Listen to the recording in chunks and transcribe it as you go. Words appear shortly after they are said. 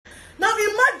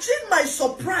my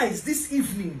surprise this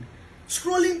evening,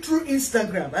 scrolling through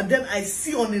Instagram, and then I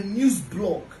see on a news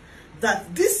blog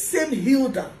that this same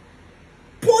Hilda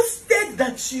posted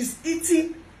that she's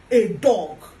eating a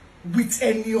dog with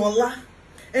Eniola.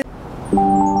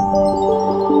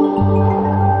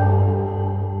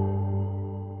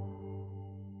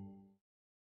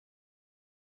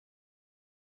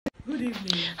 Good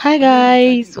evening. Hi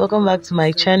guys, welcome back to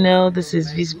my channel. This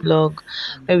is Viz Blog,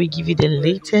 where we give you the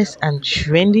latest and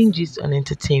trending gist on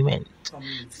entertainment.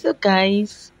 So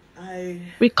guys,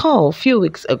 recall a few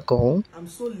weeks ago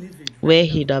where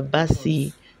Hilda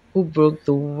Baci, who broke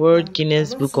the World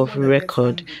Guinness Book of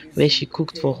Record, where she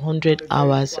cooked for 100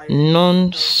 hours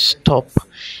non-stop.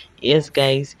 Yes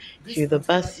guys, Hilda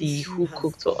Baci, who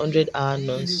cooked for 100 hours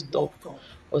non-stop,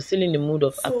 was still in the mood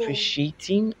of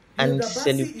appreciating and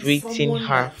celebrating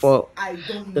her for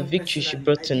the victory she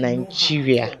brought to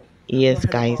Nigeria. Yes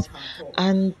guys,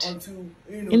 and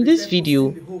in this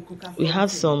video we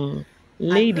have some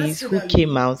ladies who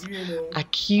came out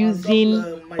accusing,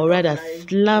 or rather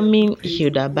slamming,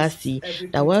 Hilda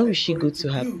Baci that why would she go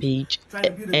to her page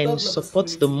and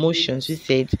support the motions? She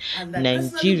said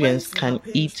Nigerians can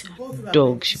eat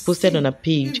dog. She posted on a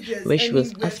page where she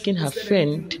was asking her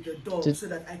friend to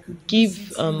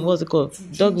give what's it called,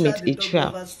 dog meat a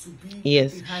try.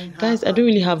 Yes guys, I don't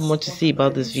really have much to say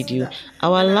about this video.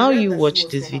 I'll allow you watch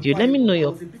this video. Let me know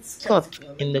your thoughts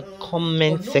in the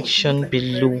comment section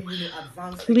below.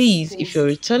 Please, if you're a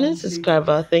returning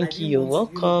subscriber, thank you, you're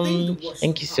welcome.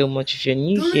 Thank you so much. If you're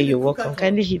new here, you're welcome.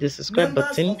 Kindly hit the subscribe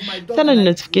button, turn on the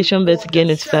notification bell to get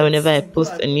notified whenever I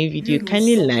post a new video.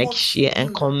 Kindly like, share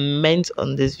and comment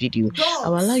on this video. I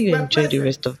will allow you to enjoy the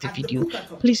rest of the video.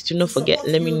 Please do not forget,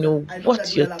 let me know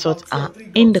what your thoughts are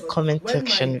in the comment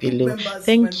section below.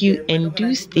 Thank you and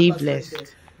do stay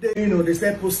blessed. They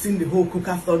start posting the whole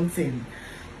cookathon thing.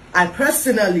 I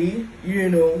personally,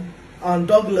 on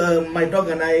my dog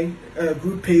and I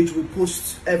group page, we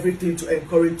post everything to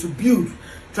encourage,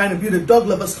 trying to build a dog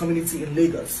lovers community in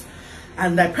Lagos.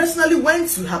 And I personally went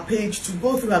to her page, to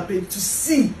go through her page to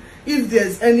see if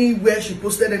there's anywhere she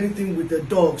posted anything with the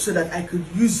dog, so that I could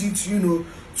use it,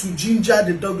 to ginger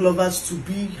the dog lovers to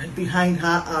be behind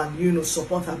her and,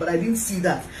 support her. But I didn't see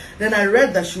that. Then I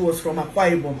read that she was from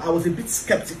Akwa Ibom. I was a bit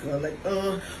skeptical,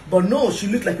 but no, she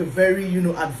looked like a very,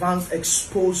 advanced,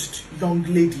 exposed young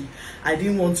lady. I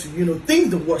didn't want to,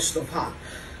 think the worst of her.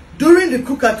 During the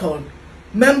cookathon,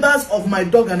 members of my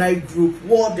dog and I group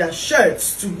wore their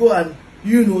shirts to go and,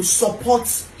 support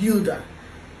Hilda.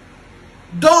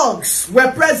 Dogs were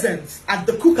present at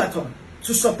the cookathon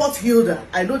to support Hilda.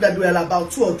 I know that there were about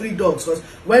 2 or 3 dogs, because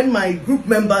when my group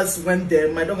members went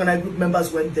there, my dog and I group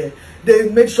members went there, they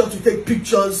made sure to take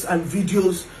pictures and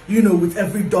videos, with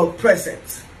every dog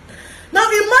present. Now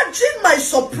imagine my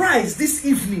surprise this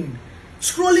evening,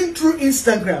 scrolling through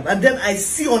Instagram, and then I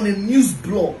see on a news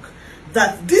blog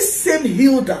that this same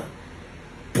Hilda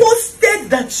posted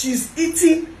that she's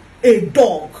eating a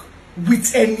dog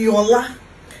with Eniola.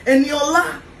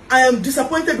 Eniola, I am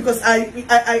disappointed because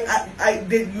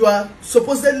you are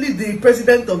supposedly the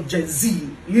president of Gen Z,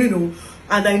 and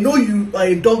I know you are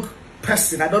a dog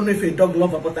person. I don't know if you're a dog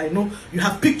lover, but I know you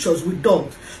have pictures with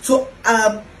dogs. So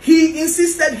he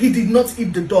insisted he did not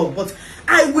eat the dog, but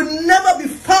I will never be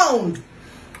found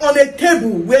on a table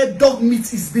where dog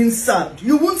meat is being served.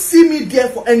 You won't see me there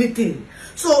for anything.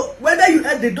 So whether you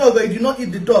ate the dog or you did not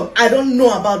eat the dog, I don't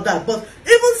know about that. But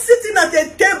even sitting at a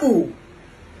table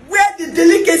where the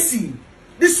delicacy,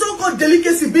 the so-called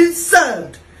delicacy being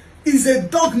served, is a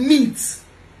dog meat,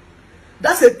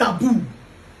 that's a taboo.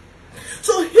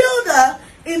 So Hilda,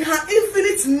 in her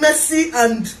infinite mercy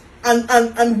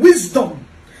and wisdom,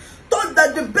 thought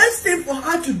that the best thing for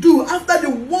her to do after the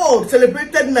world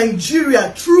celebrated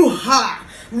Nigeria through her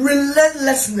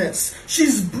relentlessness,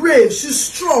 she's brave, she's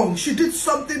strong, she did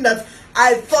something that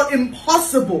I thought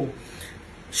impossible.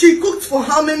 She cooked for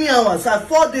how many hours?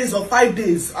 4 days or 5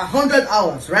 days? 100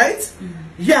 hours, right?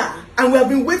 Yeah. And we have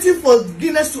been waiting for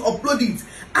Guinness to upload it.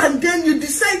 And then you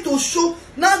decide to show,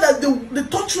 now that the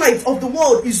torchlight of the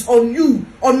world is on you,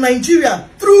 on Nigeria,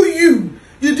 through you.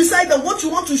 You decide that what you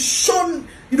want to show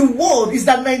the world is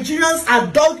that Nigerians are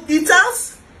dog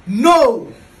eaters?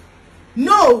 No.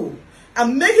 No.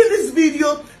 I'm making this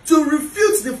video to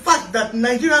refute the fact that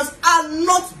Nigerians are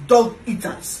not dog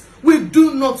eaters. We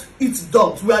do not eat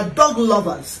dogs. We are dog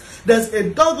lovers. There's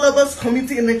a dog lovers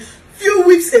community. In a few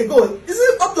weeks ago, is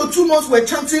it up to 2 months, we're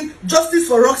chanting justice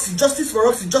for Roxy, justice for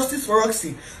Roxy, justice for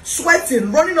Roxy,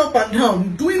 sweating, running up and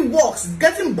down, doing walks,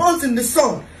 getting burnt in the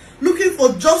sun, looking for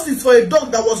justice for a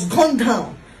dog that was gunned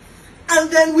down. And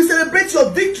then we celebrate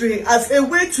your victory as a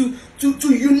way to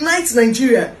unite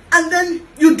Nigeria. And then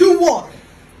you do what?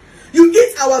 You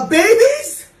eat our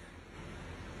babies?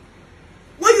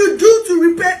 What you do to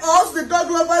repay us, the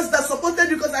dog lovers that supported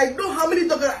you, because I know how many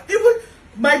dogs, even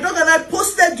my dog and I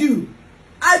posted you.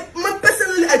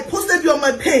 Personally, I posted you on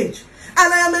my page.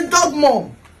 And I am a dog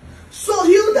mom. So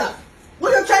Hilda,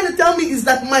 what you're trying to tell me is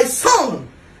that my son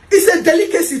is a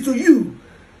delicacy to you.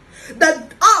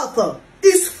 That Arthur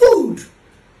is food.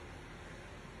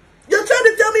 You're trying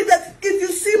to tell me that if you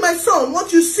see my son,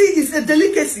 what you see is a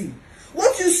delicacy.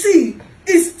 What you see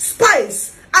is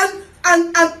spice and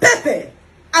pepper.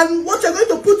 And what you're going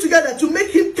to put together to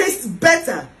make him taste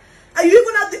better. And you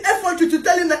even have the effort to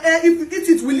tell him that if you eat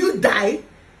it, will you die?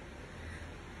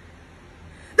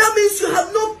 That means you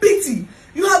have no pity.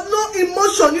 You have no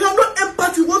emotion. You have no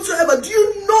empathy whatsoever. Do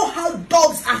you know how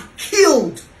dogs are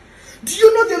killed? Do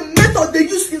you know the method they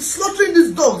use in slaughtering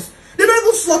these dogs? They don't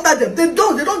even slaughter them. They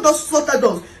don't just slaughter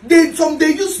dogs. They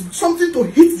use something to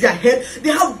hit their head. They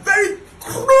have very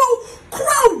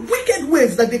cruel, wicked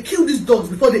ways that they kill these dogs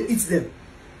before they eat them.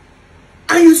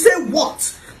 And you say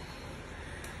what?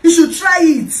 You should try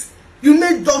it. You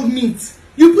make dog meat.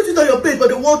 You put it on your plate for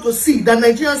the world to see that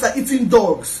Nigerians are eating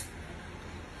dogs.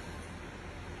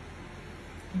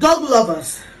 Dog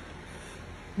lovers,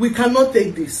 we cannot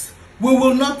take this. We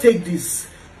will not take this.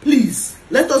 Please,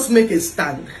 let us make a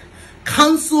stand.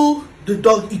 Cancel the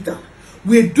dog eater.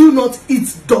 We do not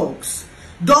eat dogs.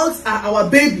 Dogs are our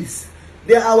babies.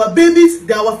 They are our babies.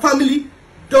 They are our family.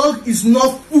 Dog is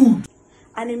not food.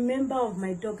 And a member of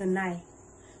my dog and I,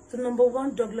 the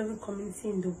 #1 dog-loving community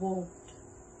in the world.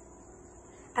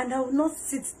 And I will not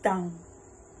sit down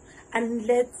and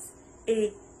let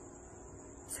a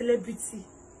celebrity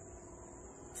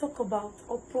talk about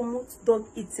or promote dog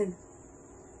eating.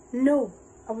 No,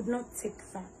 I would not take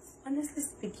that. Honestly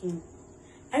speaking,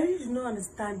 I really do not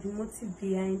understand the motive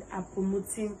behind our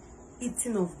promoting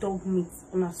eating of dog meat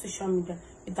on our social media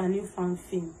with our newfound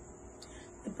fame.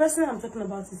 The person I'm talking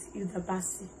about is Hilda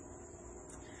Baci.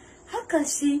 How can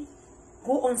she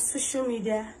go on social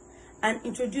media and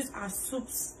introduce her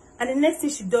soups, and the next thing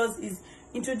she does is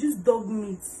introduce dog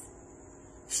meat?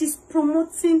 She's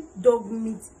promoting dog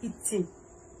meat eating,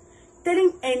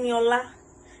 telling Eniola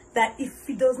that if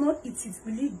he does not eat it,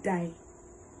 will he die?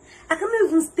 I cannot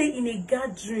even stay in a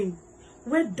gathering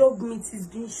where dog meat is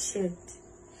being shared,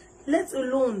 let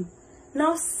alone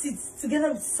now sit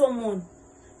together with someone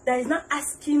that is not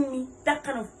asking me that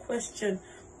kind of question.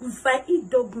 If I eat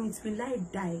dog meat, will I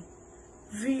die?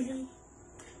 Really?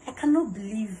 I cannot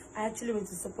believe I actually went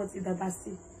to support Hilda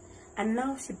Baci, and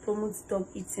now she promotes dog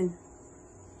eating.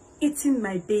 Eating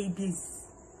my babies.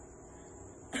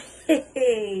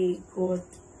 Hey, God.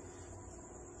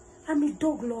 I'm a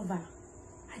dog lover.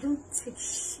 I don't take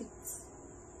shit.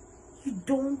 You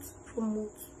don't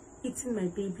promote eating my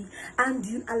baby, and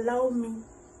you allow me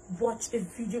watch a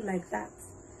video like that.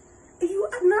 You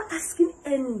are not asking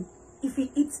any if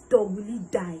he eats dog, will he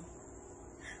die?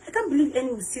 I can't believe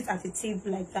any will sit at a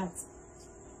table like that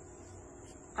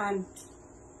and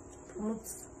promote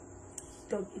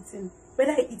dog eating.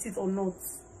 Whether I eat it or not,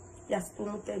 he has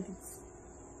promoted it.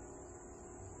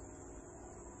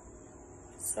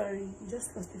 Sorry, you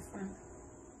just lost a fan.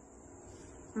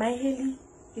 My Haley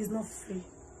is not free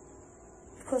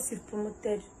because you've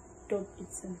promoted dog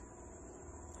eating.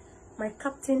 My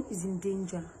captain is in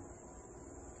danger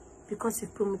because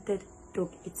you've promoted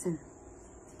dog eating.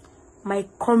 My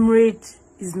comrade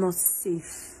is not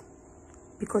safe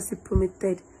because you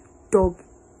promoted dog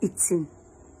eating.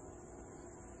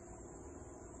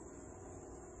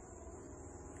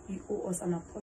 You owe us an apology.